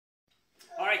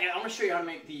Alright guys, I'm going to show you how to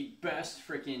make the best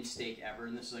freaking steak ever,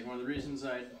 and this is like one of the reasons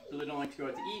I really don't like to go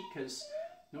out to eat, because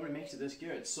nobody makes it this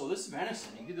good. So this is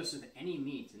venison. You can do this with any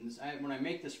meat, and when I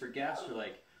make this for guests, they're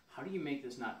like, how do you make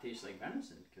this not taste like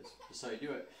venison? Because that's how you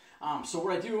do it. So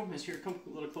what I do is, here, come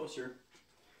a little closer.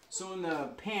 So in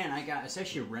the pan I got, it's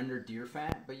actually rendered deer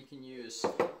fat, but you can use,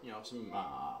 you know, some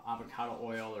avocado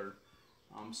oil or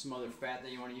some other fat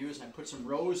that you want to use, and I put some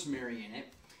rosemary in it.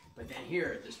 But then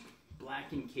here, this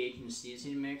blackened Cajun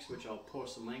seasoning mix, which I'll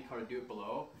post a link how to do it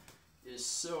below, is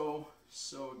so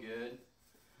good.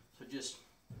 So just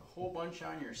a whole bunch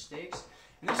on your steaks.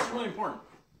 And this is really important.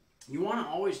 You want to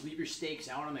always leave your steaks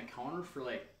out on the counter for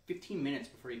like 15 minutes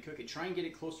before you cook it. Try and get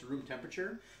it close to room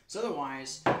temperature. So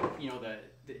otherwise, you know,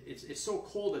 it's so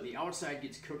cold that the outside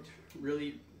gets cooked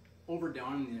really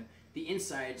overdone and the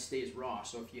inside stays raw.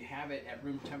 So if you have it at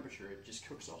room temperature, it just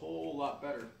cooks a whole lot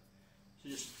better. So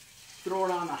just throw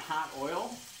it on the hot oil,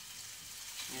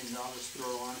 and I'll just throw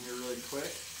it on here really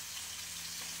quick.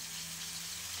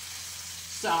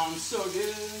 Sounds so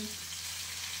good.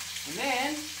 And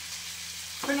then,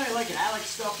 depending on how you like it, I like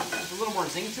stuff with a little more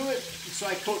zing to it, so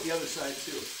I coat the other side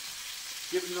too.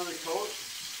 Give it another coat.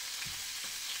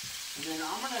 And then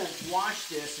I'm going to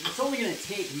wash this, and it's only going to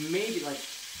take maybe like,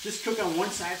 just cook on one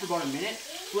side for about a minute,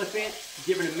 flip it,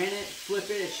 give it a minute, flip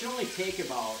it. It should only take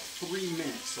about 3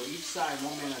 minutes. So each side,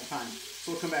 1 minute at a time.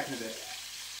 So we'll come back in a bit.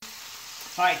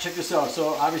 Alright, check this out.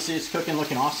 So obviously it's cooking,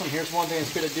 looking awesome. Here's one thing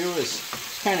it's going to do is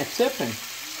just kind of tip and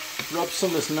rub some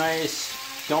of this nice,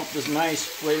 dump this nice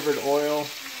flavored oil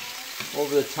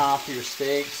over the top of your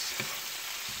steaks.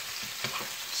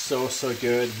 So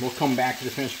good. We'll come back to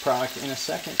the finished product in a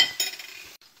second.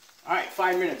 Alright,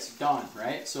 5 minutes, done,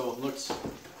 right? So it looks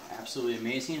absolutely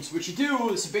amazing. So what you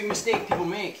do, it's a big mistake people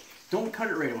make. Don't cut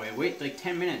it right away. Wait like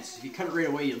 10 minutes. If you cut it right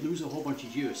away, you lose a whole bunch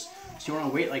of juice. So you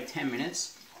want to wait like 10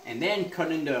 minutes and then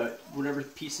cut into whatever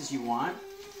pieces you want.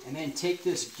 And then take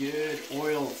this good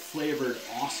oil flavored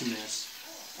awesomeness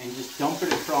and just dump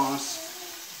it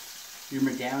across your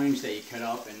medallions that you cut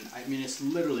up. And I mean, it's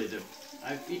literally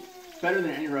better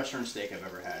than any restaurant steak I've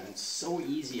ever had. It's so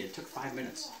easy. It took 5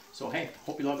 minutes. So hey,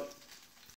 hope you love it.